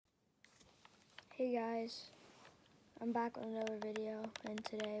Hey guys, I'm back with another video, and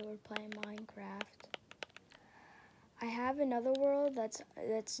today we're playing Minecraft. I have another world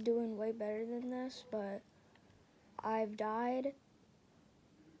that's doing way better than this, but I've died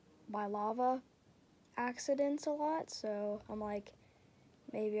by lava accidents a lot, so I'm like,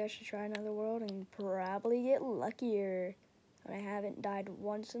 maybe I should try another world and probably get luckier. And I haven't died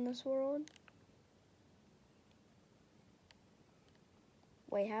once in this world.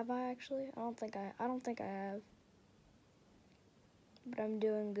 Wait, have I actually? I don't think I have. But I'm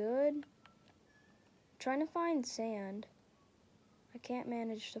doing good. I'm trying to find sand. I can't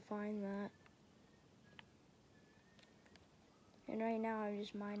manage to find that. And right now I'm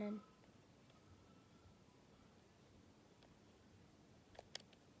just mining.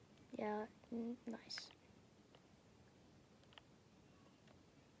 Yeah, nice.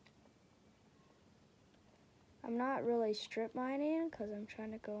 I'm not really strip mining because I'm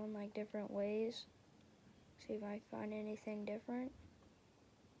trying to go in like different ways. See if I find anything different.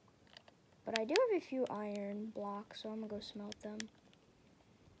 But I do have a few iron blocks, so I'm gonna go smelt them.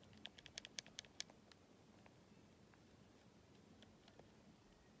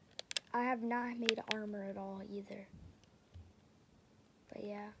 I have not made armor at all either. But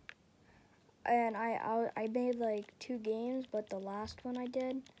yeah. And I made like 2 games, but the last one I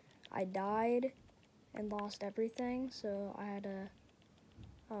did, I died and lost everything, so I had to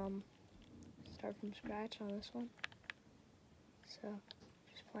start from scratch on this one. So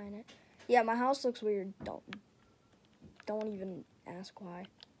just playing it. Yeah, my house looks weird. Don't even ask why.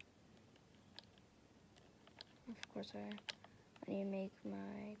 Of course I need to make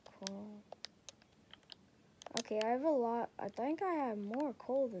my coal. Okay, I have a lot. I think I have more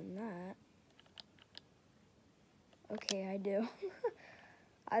coal than that. Okay, I do.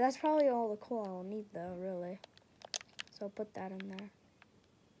 That's probably all the coal I'll need though, really. So I'll put that in there.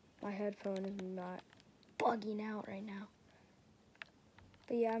 My headphone is not bugging out right now.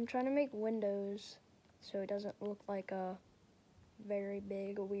 But yeah, I'm trying to make windows so it doesn't look like a very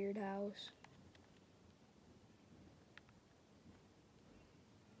big, weird house.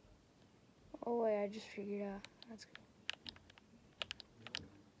 Oh wait, I just figured out. That's cool.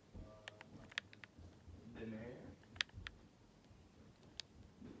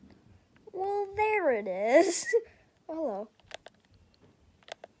 Well, there it is. Oh, hello.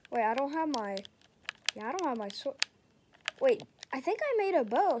 Wait, I don't have my sword. Wait, I think I made a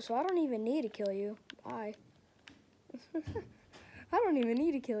bow, so I don't even need to kill you. Bye. I don't even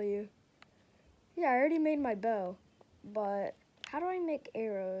need to kill you. Yeah, I already made my bow. But how do I make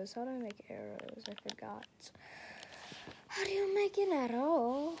arrows? How do I make arrows? I forgot. How do you make an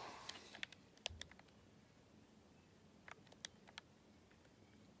arrow?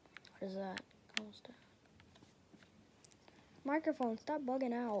 What is that? Microphone, stop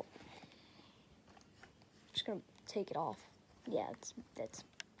bugging out. I'm just gonna take it off. Yeah, that's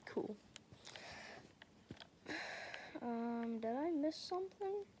cool. Did I miss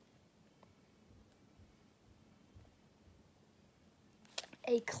something?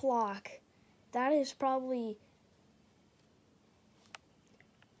 A clock. That is probably...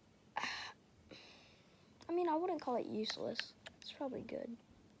 I mean, I wouldn't call it useless. It's probably good.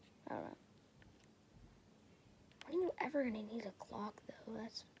 I don't know. When are you ever gonna need a clock, though?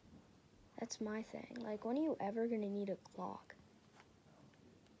 That's my thing. Like, when are you ever gonna need a clock?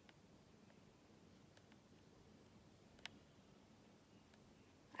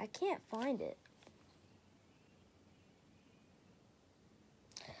 I can't find it.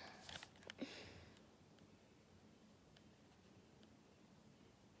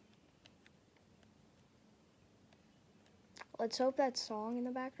 Let's hope that song in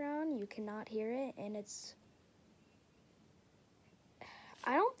the background, you cannot hear it, and it's...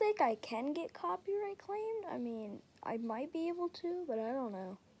 I don't think I can get copyright claimed. I mean, I might be able to, but I don't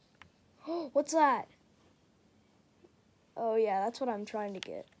know. Oh, what's that? Oh yeah, that's what I'm trying to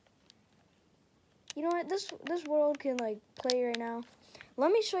get. You know what? This world can like play right now.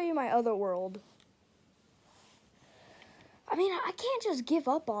 Let me show you my other world. I mean, I can't just give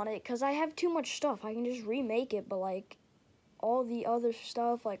up on it because I have too much stuff. I can just remake it, but like all the other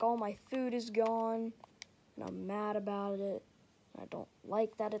stuff, like all my food is gone, and I'm mad about it. I don't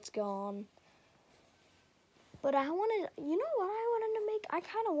like that it's gone. But I wanted, you know what I wanted to make? I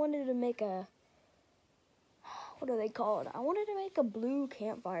kind of wanted to make a, what do they call it? I wanted to make a blue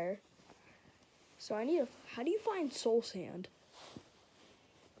campfire. So I need a, how do you find soul sand?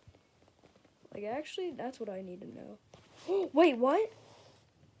 Like, actually, that's what I need to know. Wait, what?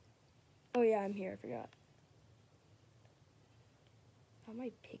 Oh, yeah, I'm here. I forgot. That my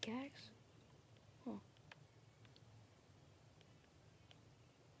pickaxe? Huh.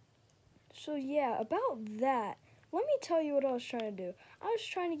 So yeah, about that, let me tell you what I was trying to do. I was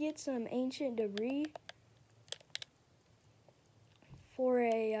trying to get some ancient debris for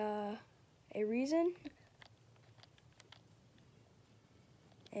a reason.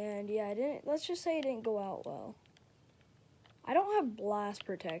 And yeah, I didn't, let's just say it didn't go out well. I don't have blast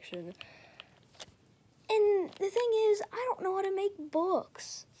protection. And the thing is, I don't know how to make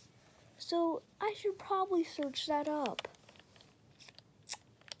books. So I should probably search that up.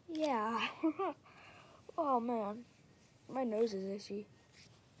 Yeah. Oh man, my nose is itchy.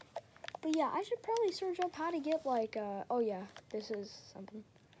 But yeah, I should probably search up how to get like, oh yeah, this is something.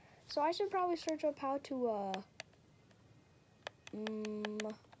 So I should probably search up how to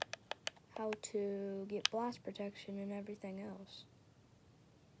get blast protection and everything else.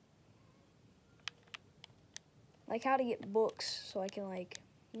 Like how to get books so I can like,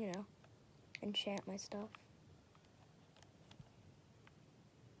 you know, enchant my stuff.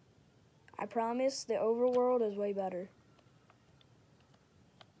 I promise the overworld is way better.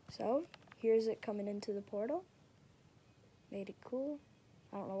 So, here's it coming into the portal. Made it cool.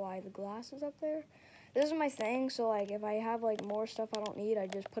 I don't know why the glass is up there. This is my thing, so like if I have like more stuff I don't need, I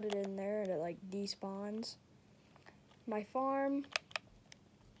just put it in there and it like despawns. My farm,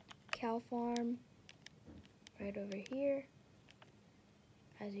 cow farm, right over here.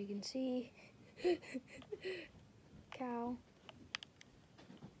 As you can see, cow.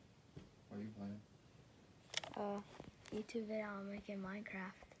 What are you playing? YouTube video I'm making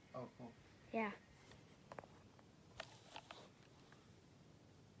Minecraft. Oh, cool. Yeah.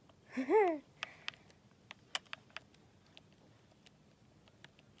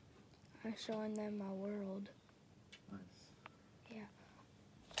 I'm showing them my world. Nice. Yeah.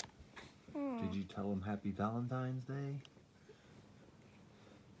 Did you tell them Happy Valentine's Day?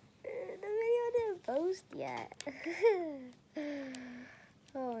 The video didn't post yet.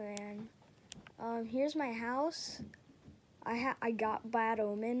 Oh man. Here's my house. I got Bad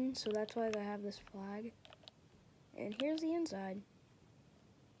Omen, so that's why I have this flag. And here's the inside.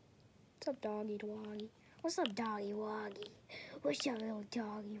 What's up, doggy doggy? What's up, doggy woggy? What's up, little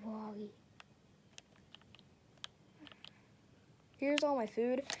doggy woggy? Here's all my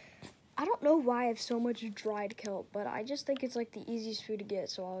food. I don't know why I have so much dried kelp, but I just think it's like the easiest food to get,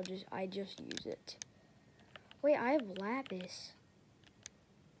 so I just use it. Wait, I have lapis.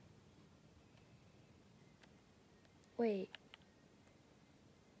 Wait.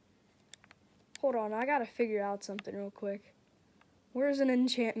 Hold on, I gotta figure out something real quick. Where's an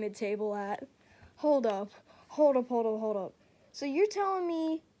enchantment table at? Hold up. Hold up. So you're telling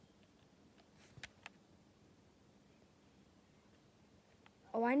me...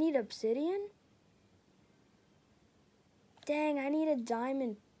 Oh, I need obsidian? Dang, I need a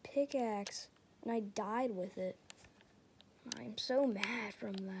diamond pickaxe. And I died with it. I'm so mad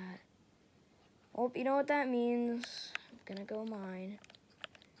from that. Oh, you know what that means. I'm gonna go mine.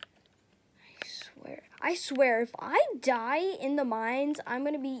 I swear, if I die in the mines, I'm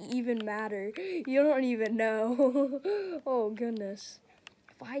gonna be even madder. You don't even know. Oh goodness.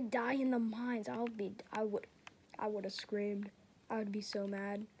 If I die in the mines, I would have screamed. I would be so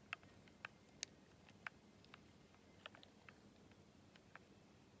mad.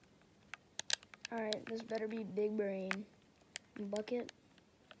 Alright, this better be big brain. Bucket.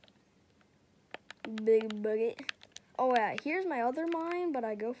 Big bucket. Oh yeah, here's my other mine, but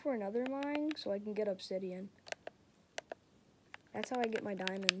I go for another mine so I can get obsidian. That's how I get my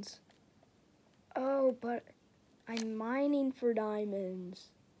diamonds. Oh, but I'm mining for diamonds.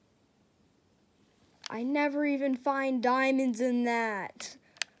 I never even find diamonds in that.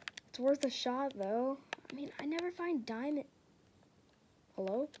 It's worth a shot though. I mean, I never find diamond.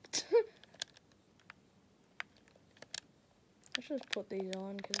 Hello? Let's just put these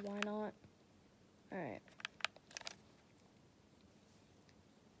on, because why not? Alright.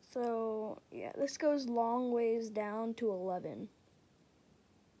 So, yeah, this goes long ways down to 11.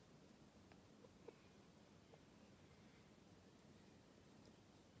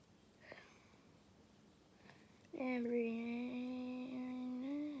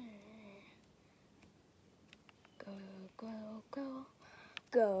 Go, go,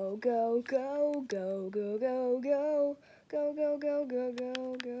 go, go, go, go, go. Go, go, go, go, go,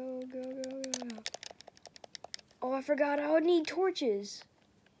 go, go, go, go. Oh, I forgot I would need torches.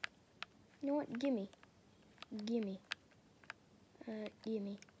 You know what? Gimme. Gimme.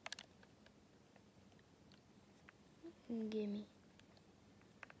 Gimme. Gimme.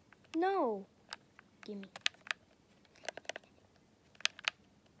 No. Gimme.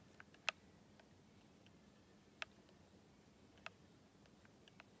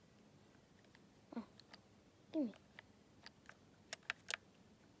 Oh. Gimme.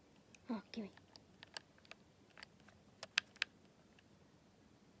 Oh, gimme.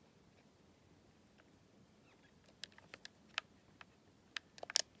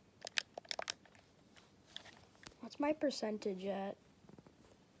 What's my percentage at?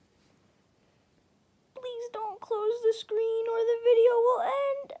 Please don't close the screen or the video will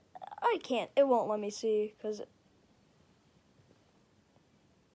end. I can't. It won't let me see because